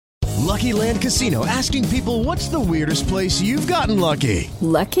Lucky Land Casino, asking people, what's the weirdest place you've gotten lucky?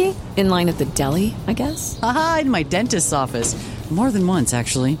 Lucky? In line at the deli, I guess? Aha, in my dentist's office. More than once,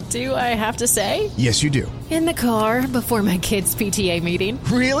 actually. Do I have to say? Yes, you do. In the car before my kids' PTA meeting.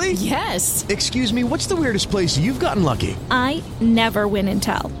 Really? Yes. Excuse me, what's the weirdest place you've gotten lucky? I never win and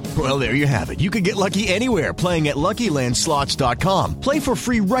tell. Well, there you have it. You can get lucky anywhere, playing at LuckyLandSlots.com. Play for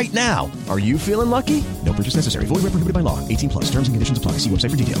free right now. Are you feeling lucky? No purchase necessary. Void where prohibited by law. 18+. Terms and conditions apply. See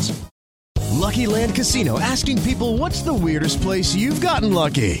website for details. Lucky Land Casino, asking people, what's the weirdest place you've gotten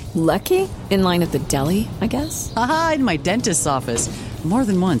lucky? Lucky? In line at the deli, I guess? Aha, in my dentist's office. More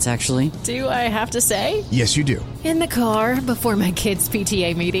than once, actually. Do I have to say? Yes, you do. In the car before my kids'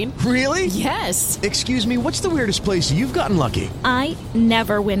 PTA meeting. Really? Yes. Excuse me, what's the weirdest place you've gotten lucky? I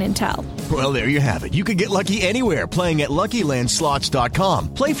never win and tell. Well, there you have it. You can get lucky anywhere, playing at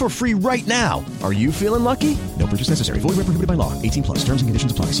LuckyLandSlots.com. Play for free right now. Are you feeling lucky? No purchase necessary. Void where prohibited by law. 18+. Terms and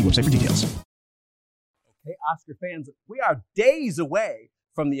conditions apply. See website for details. Okay, Oscar fans, we are days away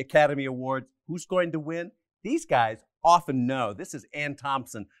from the Academy Awards. Who's going to win? These guys often know. This is Ann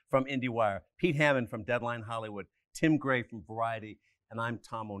Thompson from IndieWire, Pete Hammond from Deadline Hollywood, Tim Gray from Variety, and I'm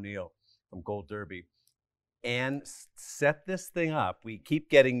Tom O'Neill from Gold Derby. And set this thing up. We keep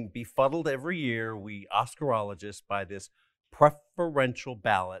getting befuddled every year, we Oscarologists, by preferential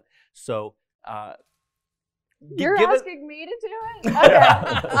ballot. So you're asking me to do it?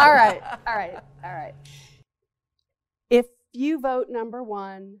 Okay. All right. If you vote number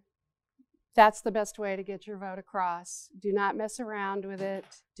one, that's the best way to get your vote across. Do not mess around with it.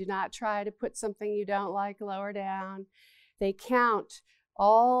 Do not try to put something you don't like lower down. They count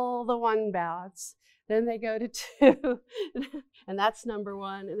all the one ballots. Then they go to two, and that's number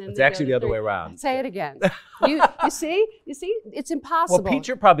one. And then it's actually the other way around. Say it again. You see, it's impossible. Well, Pete,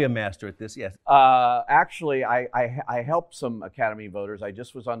 you're probably a master at this, yes. Actually, I helped some Academy voters. I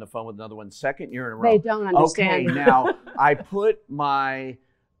just was on the phone with another one, second year in a row. They don't understand. Okay, now I put my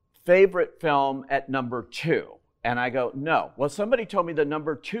favorite film at number 2. And I go, no. Well, somebody told me the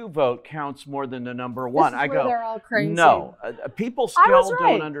number 2 vote counts more than the number 1. I go, they're all crazy. No. People still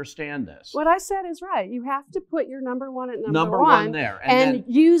don't understand this. What I said is right. You have to put your number 1 at number one there, and then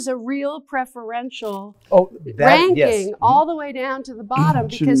use a real preferential ranking all the way down to the bottom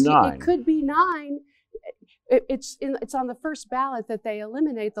because it could be 9. It's on the first ballot that they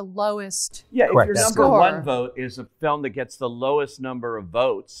eliminate the lowest. Yeah, if your number score. 1 vote is a film that gets the lowest number of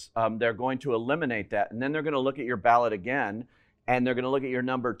votes, they're going to eliminate that. And then they're going to look at your ballot again, and they're going to look at your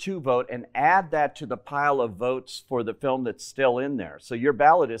number 2 vote and add that to the pile of votes for the film that's still in there. So your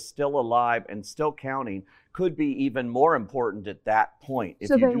ballot is still alive and still counting, could be even more important at that point.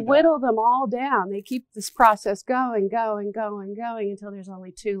 So they whittle them all down. They keep this process going until there's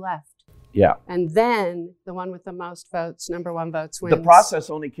only 2 left. Yeah. And then the one with the most votes, number 1 votes, wins. The process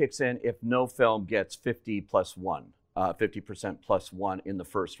only kicks in if no film gets 50% plus 1 in the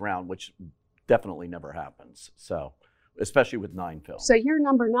first round, which definitely never happens. So, especially with 9 films. So you're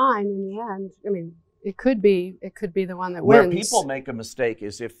number 9 in the end. I mean, it could be the one that Where wins. Where people make a mistake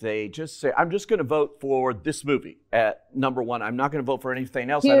is if they just say, I'm just going to vote for this movie at number 1. I'm not going to vote for anything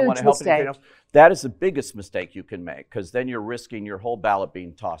else. I don't want to help anything else. That is the biggest mistake you can make because then you're risking your whole ballot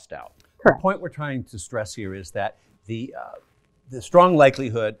being tossed out. Correct. The point we're trying to stress here is that the strong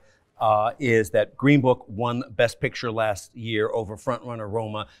likelihood is that Green Book won Best Picture last year over frontrunner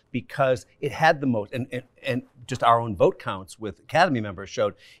Roma because it had the most, and just our own vote counts with Academy members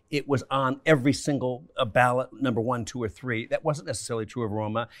showed it was on every single ballot, number 1, 2, or 3. That wasn't necessarily true of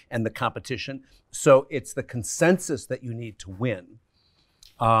Roma and the competition. So it's the consensus that you need to win.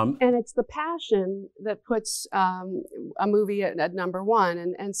 And it's the passion that puts a movie at number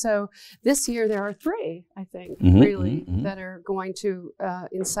 1. And so this year there are 3, I think, that are going to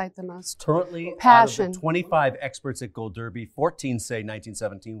incite the most Currently, passion. Out of the 25 experts at Gold Derby, 14 say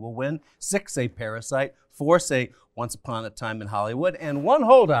 1917 will win, 6 say Parasite, 4 say Once Upon a Time in Hollywood, and 1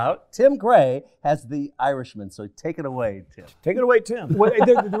 holdout, Tim Gray, has The Irishman. So take it away, Tim. Take it away, Tim. Well,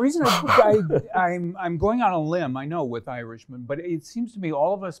 the reason I'm going on a limb, I know, with Irishman, but it seems to me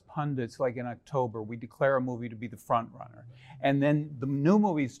all of us pundits, like in October, we declare a movie to be the front runner. And then the new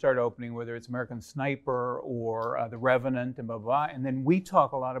movies start opening, whether it's American Sniper or The Revenant and blah, blah, blah. And then we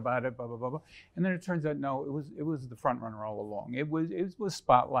talk a lot about it, blah, blah, blah, blah. And then it turns out, no, it was the front runner all along. It was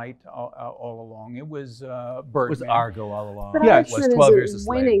Spotlight all along. It was Birdman. It was Argo all along. But Irishman was 12 years a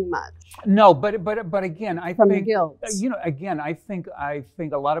slave. Winning much. No, but again, I From think the guilds. I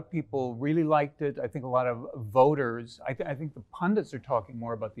think a lot of people really liked it. I think a lot of voters. I think the pundits are talking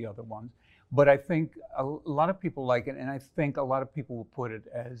more about the other ones. But I think a lot of people like it, and I think a lot of people will put it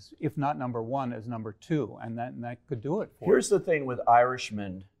as, if not number 1, as number 2, and that could do it for Here's the thing with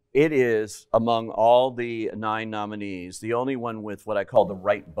Irishman. It is, among all the 9 nominees, the only one with what I call the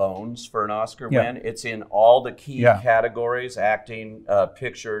right bones for an Oscar win. It's in all the key categories: acting,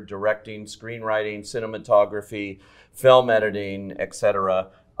 picture, directing, screenwriting, cinematography, film editing, etc.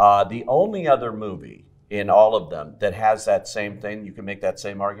 The only other movie in all of them that has that same thing, you can make that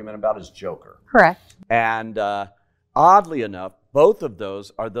same argument about, is Joker. Correct. And oddly enough, both of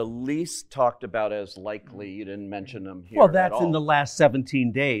those are the least talked about as likely. You didn't mention them here. Well, that's at all. in the last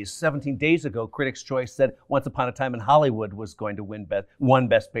 17 days. 17 days ago, Critics' Choice said Once Upon a Time in Hollywood was going to win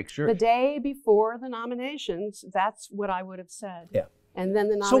Best Picture. The day before the nominations, that's what I would have said. Yeah. And then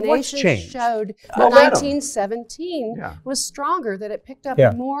the So what's nominations changed? showed that 1917 was stronger, that it picked up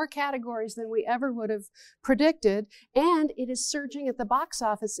more categories than we ever would have predicted. And it is surging at the box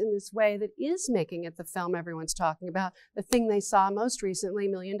office in this way that is making it the film everyone's talking about. The thing they saw most recently,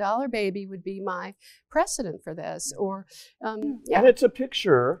 $1 Million Baby, would be my precedent for this. Or, And it's a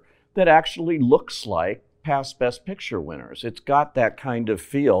picture that actually looks like past Best Picture winners. It's got that kind of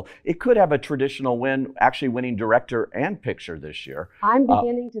feel. It could have a traditional win, actually winning director and picture this year. I'm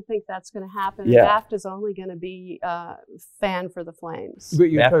beginning to think that's going to happen. Yeah. And BAFTA's only going to be fan for the flames.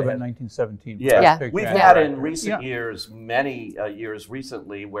 But you're talking about 1917. We've had in recent years, many years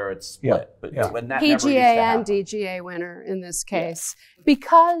recently, where it's split. But when that never used to PGA happen. and DGA winner in this case.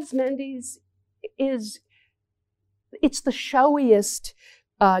 Because Mendes it's the showiest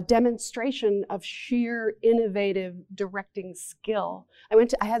demonstration of sheer innovative directing skill. I went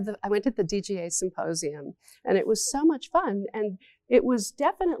to the DGA symposium, and it was so much fun. And it was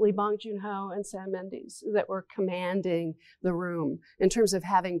definitely Bong Joon-ho and Sam Mendes that were commanding the room in terms of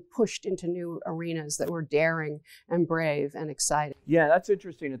having pushed into new arenas that were daring and brave and exciting. Yeah, that's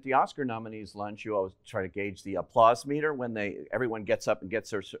interesting. At the Oscar nominees lunch, you always try to gauge the applause meter when everyone gets up and gets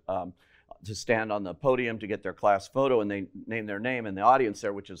their to stand on the podium to get their class photo, and they name their name in the audience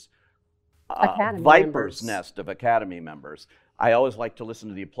there, which is Viper's nest of Academy members. I always like to listen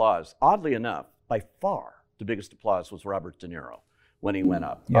to the applause. Oddly enough, by far, the biggest applause was Robert De Niro when he went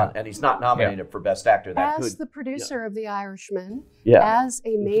up. And he's not nominated for Best Actor. As the producer of The Irishman, as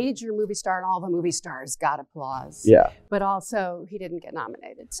a major movie star, and all the movie stars got applause. But also, he didn't get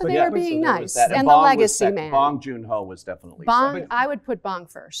nominated. So they were being nice. And the legacy man. Bong Joon-ho was definitely Bong. I would put Bong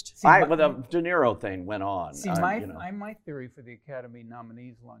first. The De Niro thing went on. See, my theory for the Academy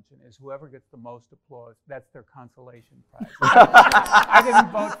nominees luncheon is whoever gets the most applause, that's their consolation prize. I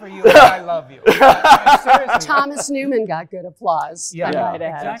didn't vote for you, but I love you. Seriously. Thomas Newman got good applause. Yeah,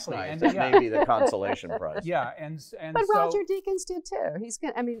 exactly. Nice. And that may be the consolation prize. But so, Roger Deakins did too. He's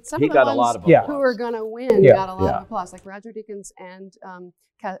good. I mean, some he of the got ones a lot of who are going to win got a lot of applause, like Roger Deakins and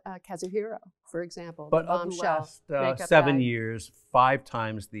Kazuhiro, for example. But of the last 7 years, 5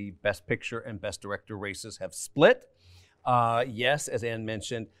 times the Best Picture and Best Director races have split. Yes, as Ann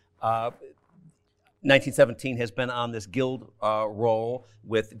mentioned, 1917 has been on this guild roll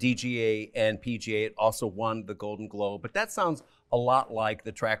with DGA and PGA. It also won the Golden Globe. But that sounds a lot like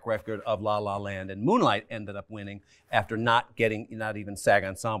the track record of La La Land, and Moonlight ended up winning after not even SAG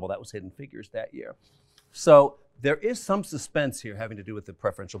Ensemble. That was Hidden Figures that year. So there is some suspense here having to do with the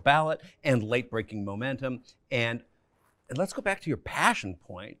preferential ballot and late-breaking momentum. And let's go back to your passion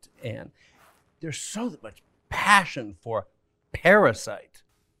point, Ann. There's so much passion for Parasite.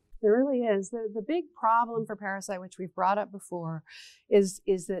 There really is. The big problem for Parasite, which we've brought up before, is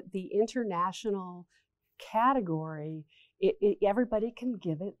that the international category, everybody can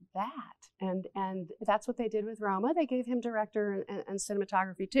give it that. And that's what they did with Roma. They gave him director and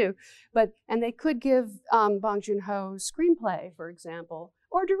cinematography too. And they could give Bong Joon-ho screenplay, for example,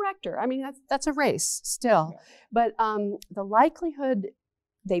 or director. I mean, that's a race still. But the likelihood,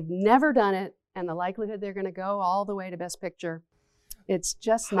 they've never done it, and the likelihood they're going to go all the way to Best Picture, it's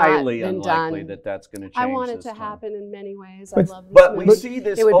just highly not been unlikely done. that's going to change. I want it this to time. happen in many ways. But, I love this But movie. we see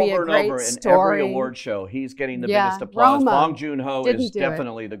this It would be over a and great over in story. every award show. He's getting the biggest applause. Roma Bong Joon-ho is didn't do it.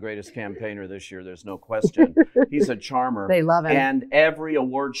 definitely the greatest campaigner this year. There's no question. He's a charmer. They love him. And every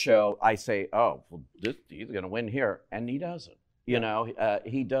award show, I say, oh, well, he's going to win here. And he doesn't.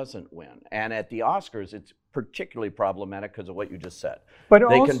 He doesn't win. And at the Oscars, it's particularly problematic because of what you just said. But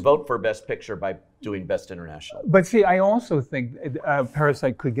they also, can vote for Best Picture by doing Best International. But see, I also think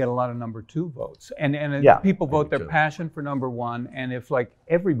Parasite could get a lot of number 2 votes. And people vote their passion for number 1, and if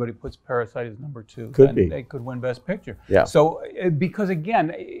everybody puts Parasite as number 2, then they could win Best Picture. Yeah. So, because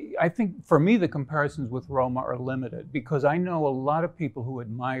again, I think for me the comparisons with Roma are limited, because I know a lot of people who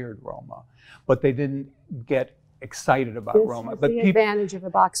admired Roma, but they didn't get excited about This Roma. is But the advantage of a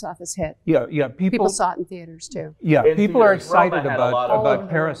box office hit. Yeah, People saw it in theaters too. Yeah, In people are theaters, Roma excited had a lot of- about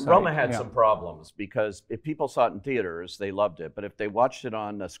Parasite. Roma had yeah. some problems because if people saw it in theaters, they loved it. But if they watched it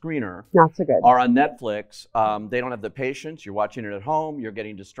on a screener Not so good. or on Netflix, they don't have the patience. You're watching it at home. You're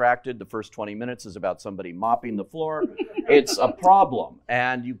getting distracted. The first 20 minutes is about somebody mopping the floor. It's a problem,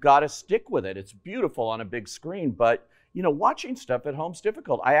 and you've got to stick with it. It's beautiful on a big screen, but you know, watching stuff at home is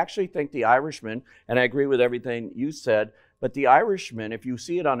difficult. I actually think The Irishman, and I agree with everything you said, but The Irishman, if you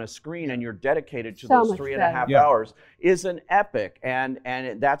see it on a screen and you're dedicated to those 3.5 hours, is an epic. And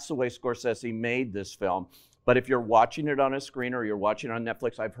that's the way Scorsese made this film. But if you're watching it on a screen or you're watching it on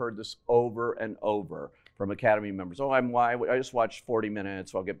Netflix, I've heard this over and over from Academy members. Oh, I just watched 40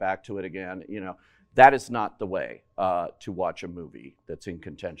 minutes, so I'll get back to it again. You know, that is not the way to watch a movie that's in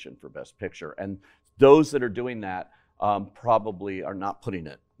contention for Best Picture. And those that are doing that probably are not putting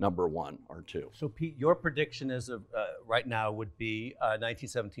it number 1 or 2. So, Pete, your prediction as of right now would be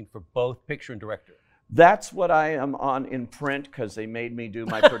 1917 for both picture and director. That's what I am on in print because they made me do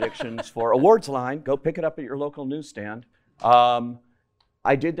my predictions for Awards Line. Go pick it up at your local newsstand.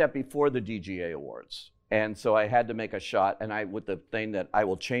 I did that before the DGA Awards, and so I had to make a shot. And with the thing that I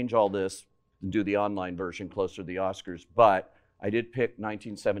will change all this and do the online version closer to the Oscars, but I did pick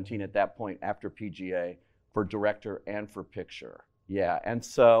 1917 at that point after PGA for director and for picture. Yeah, and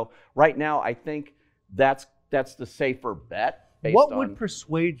so right now I think that's the safer bet. What would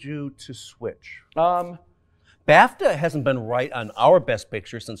persuade you to switch? BAFTA hasn't been right on our Best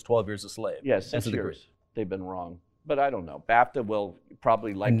Picture since 12 Years a Slave. Yes, 6 years. They've been wrong. But I don't know. BAFTA will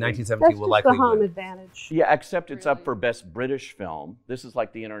probably likely... And 1917 will likely win. That's just the home win. advantage. Yeah, except it's up for Best British Film. This is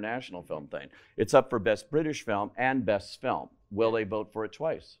like the international film thing. It's up for Best British Film and Best Film. Will they vote for it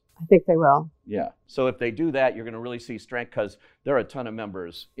twice? I think they will. Yeah. So if they do that, you're going to really see strength because there are a ton of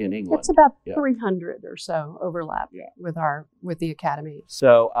members in England. It's about 300 or so overlap with the Academy.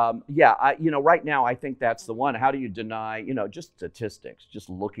 So right now I think that's the one. How do you deny? Just statistics, just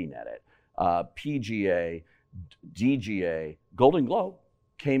looking at it. PGA, DGA, Golden Globe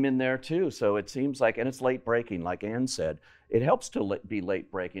came in there too. So it seems like, and it's late breaking, like Ann said. It helps to be late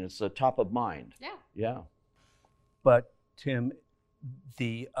breaking. It's the top of mind. Yeah. Yeah. But Tim,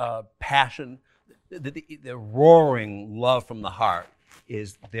 the passion, the roaring love from the heart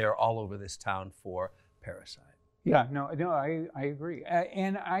is there all over this town for Parasite. Yeah, no, I agree.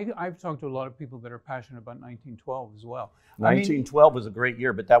 And I've talked to a lot of people that are passionate about 1912 as well. 1912 was a great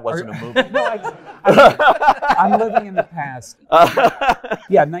year, but that wasn't a movie. No, I'm living in the past.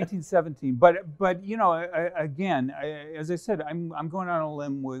 Yeah, 1917. But again, as I said, I'm going on a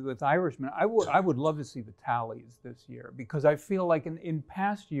limb with Irishman. I would love to see the tallies this year because I feel like in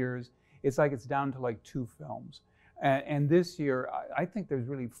past years, it's like it's down to like 2 films. And this year, I think there's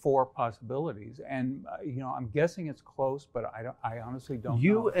really 4 possibilities. And, I'm guessing it's close, but I honestly don't know.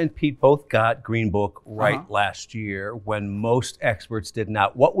 You and Pete both got Green Book right last year when most experts did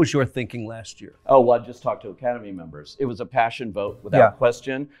not. What was your thinking last year? Oh, well, I just talked to Academy members. It was a passion vote without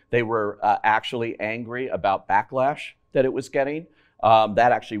question. They were actually angry about backlash that it was getting.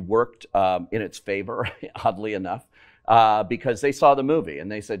 That actually worked in its favor, oddly enough. Because they saw the movie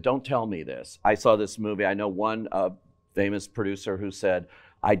and they said, don't tell me this. I saw this movie. I know one famous producer who said,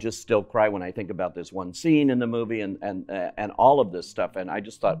 I just still cry when I think about this one scene in the movie and all of this stuff. And I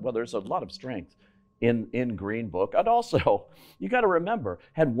just thought, well, there's a lot of strength in Green Book. And also, you got to remember,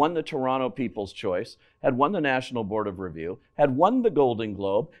 had won the Toronto People's Choice, had won the National Board of Review, had won the Golden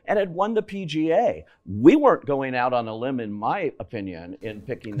Globe, and had won the PGA. We weren't going out on a limb, in my opinion, in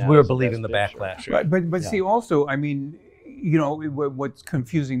picking that. We were believing the backlash. Right. But see, also, I mean, what's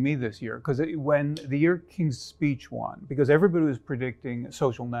confusing me this year, because when the year King's Speech won, because everybody was predicting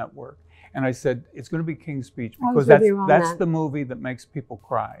Social Network, and I said, it's going to be King's Speech because that's the movie that makes people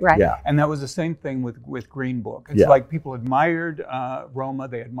cry. Right. Yeah. And that was the same thing with Green Book. It's like people admired Roma,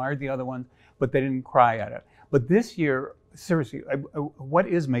 they admired the other ones, but they didn't cry at it. But this year, seriously, what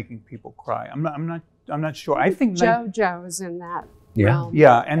is making people cry? I'm not sure. I think JoJo's in that realm.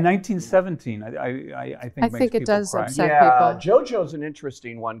 Yeah, and 1917, I think makes it does cry. upset people. JoJo's an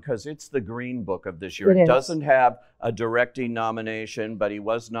interesting one because it's the Green Book of this year. It doesn't have a directing nomination, but he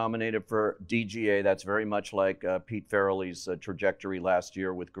was nominated for DGA. That's very much like Pete Farrelly's trajectory last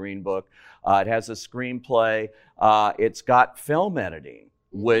year with Green Book. It has a screenplay. It's got film editing,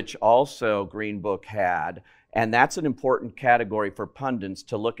 which also Green Book had. And that's an important category for pundits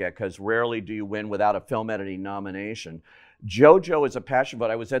to look at because rarely do you win without a film editing nomination. JoJo is a passion vote.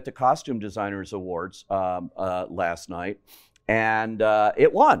 I was at the Costume Designers Awards last night, and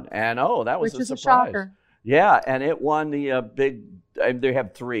it won. And that was Which is surprise. a shocker. Yeah, and it won the big. They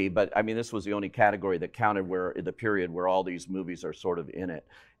have 3, but I mean, this was the only category that counted where the period where all these movies are sort of in it.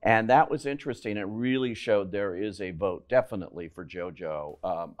 And that was interesting. It really showed there is a vote definitely for JoJo,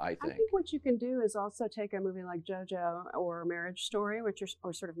 I think. I think what you can do is also take a movie like JoJo or Marriage Story, which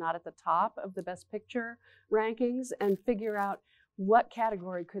are sort of not at the top of the Best Picture rankings, and figure out what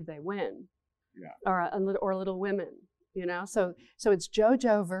category could they win, or Little Women. You know, so it's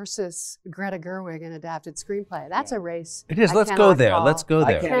JoJo versus Greta Gerwig in adapted screenplay. That's a race. It is. Let's go there. Let's go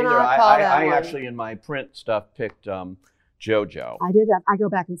there. I can't either. I actually, in my print stuff, picked JoJo. I did. I go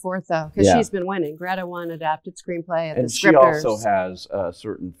back and forth though, because she's been winning. Greta won adapted screenplay, and she also has a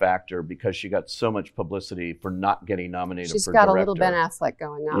certain factor because she got so much publicity for not getting nominated. She's for got director. a little Ben Affleck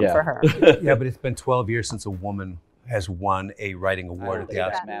going on for her. Yeah, but it's been 12 years since a woman has won a writing award at the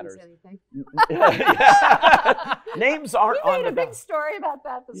Oscars. Matters. Names aren't on the. You made a big story about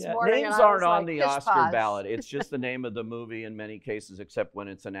that this morning. Names aren't on the Oscar ballot. It's just the name of the movie in many cases, except when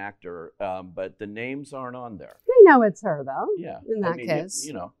it's an actor. But the names aren't on there. They know it's her, though. Yeah. In that case,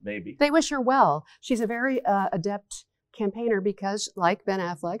 you know, maybe they wish her well. She's a very adept campaigner because, like Ben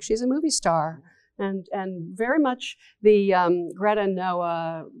Affleck, she's a movie star. And very much the Greta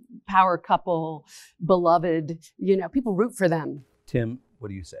Noah power couple, beloved. You know, people root for them. Tim, what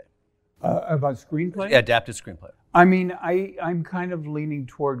do you say about screenplay? Yeah, adapted screenplay. I mean, I'm kind of leaning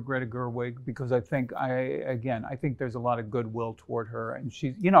toward Greta Gerwig because I think there's a lot of goodwill toward her, and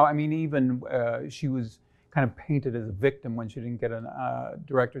she's, you know, I mean, even she was kind of painted as a victim when she didn't get a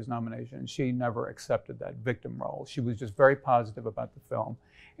director's nomination. She never accepted that victim role. She was just very positive about the film.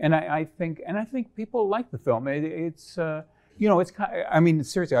 And I think people like the film. It's you know, it's kind of, I mean,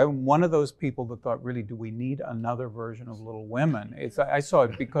 seriously, I'm one of those people that thought, really, do we need another version of Little Women? I saw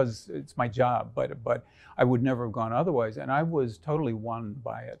it because it's my job, but I would never have gone otherwise, and I was totally won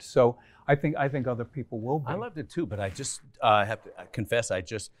by it. So I think other people will be. I loved it too, but I just have to confess, I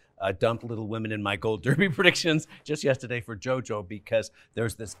just dumped Little Women in my Gold Derby predictions just yesterday for JoJo because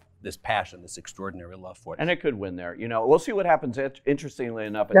there's this passion, this extraordinary love for it. And it could win there. You know, we'll see what happens, interestingly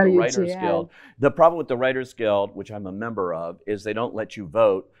enough, at the Writers Guild. The problem with the Writers Guild, which I'm a member of, is they don't let you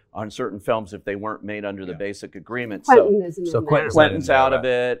vote on certain films if they weren't made under the basic agreement. Quentin's out of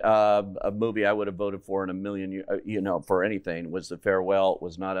it. A movie I would have voted for in a million, for anything was The Farewell.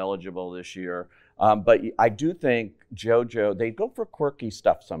 Was not eligible this year. But I do think JoJo, they go for quirky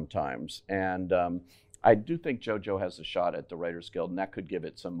stuff sometimes. And I do think JoJo has a shot at the Writers Guild, and that could give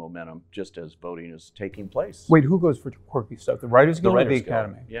it some momentum just as voting is taking place. Wait, who goes for quirky stuff? The Writers Guild or the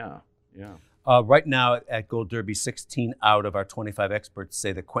Academy? Yeah. Right now at Gold Derby, 16 out of our 25 experts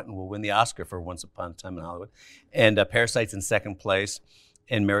say that Quentin will win the Oscar for Once Upon a Time in Hollywood. And Parasite's in second place,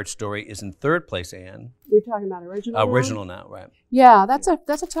 and Marriage Story is in third place, Anne. We're talking about original now? Original now, right. Yeah, that's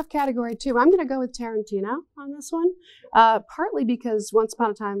a tough category, too. I'm going to go with Tarantino on this one, partly because Once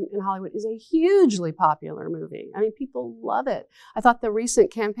Upon a Time in Hollywood is a hugely popular movie. I mean, people love it. I thought the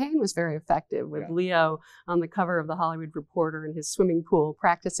recent campaign was very effective with Leo on the cover of The Hollywood Reporter in his swimming pool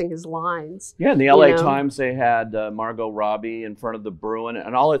practicing his lines. Yeah, in the LA Times, they had Margot Robbie in front of the Bruin,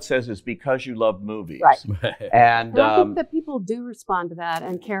 and all it says is, because you love movies. Right. And I think that people do respond to that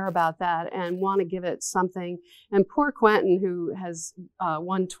and care about that and want to give it something. And poor Quentin, who has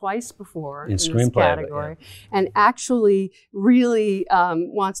won twice before in this category, and actually really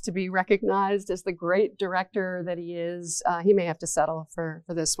wants to be recognized as the great director that he is, he may have to settle for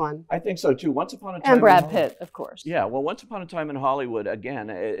this one. I think so too. Once Upon a Time, and Brad Pitt, of course. Yeah, well, Once Upon a Time in Hollywood,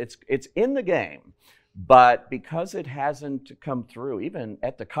 again, it's in the game. But because it hasn't come through, even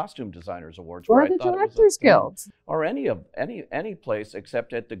at the Costume Designers Awards, or the Directors Guild, or any place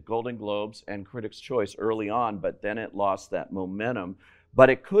except at the Golden Globes and Critics' Choice early on, but then it lost that momentum. But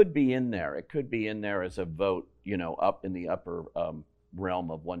it could be in there. It could be in there as a vote, up in the upper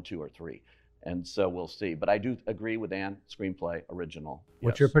realm of 1, 2, or 3. And so we'll see. But I do agree with Anne. Screenplay, original.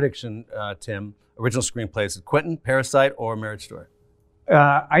 What's your prediction, Tim? Original screenplay, is it Quentin, Parasite, or Marriage Story?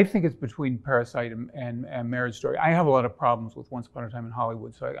 I think it's between Parasite and Marriage Story. I have a lot of problems with Once Upon a Time in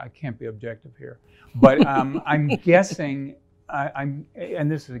Hollywood, so I can't be objective here. But I'm guessing, and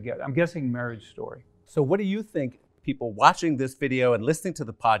this is a guess, I'm guessing Marriage Story. So what do you think, people watching this video and listening to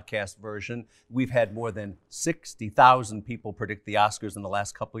the podcast version? We've had more than 60,000 people predict the Oscars in the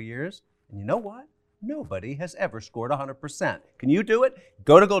last couple of years. And you know what? Nobody has ever scored 100%. Can you do it?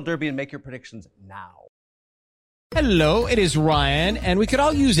 Go to Gold Derby and make your predictions now. Hello, it is Ryan, and we could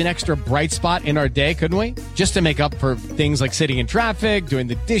all use an extra bright spot in our day, couldn't we? Just to make up for things like sitting in traffic, doing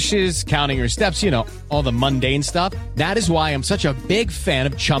the dishes, counting your steps, all the mundane stuff. That is why I'm such a big fan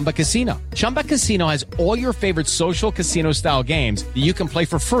of Chumba Casino. Chumba Casino has all your favorite social casino-style games that you can play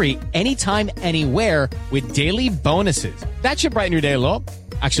for free anytime, anywhere with daily bonuses. That should brighten your day a little.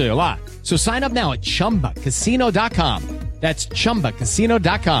 Actually, a lot. So sign up now at ChumbaCasino.com. That's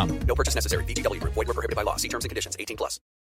ChumbaCasino.com. No purchase necessary. VGW Group. Void where prohibited by law. See terms and conditions. 18+.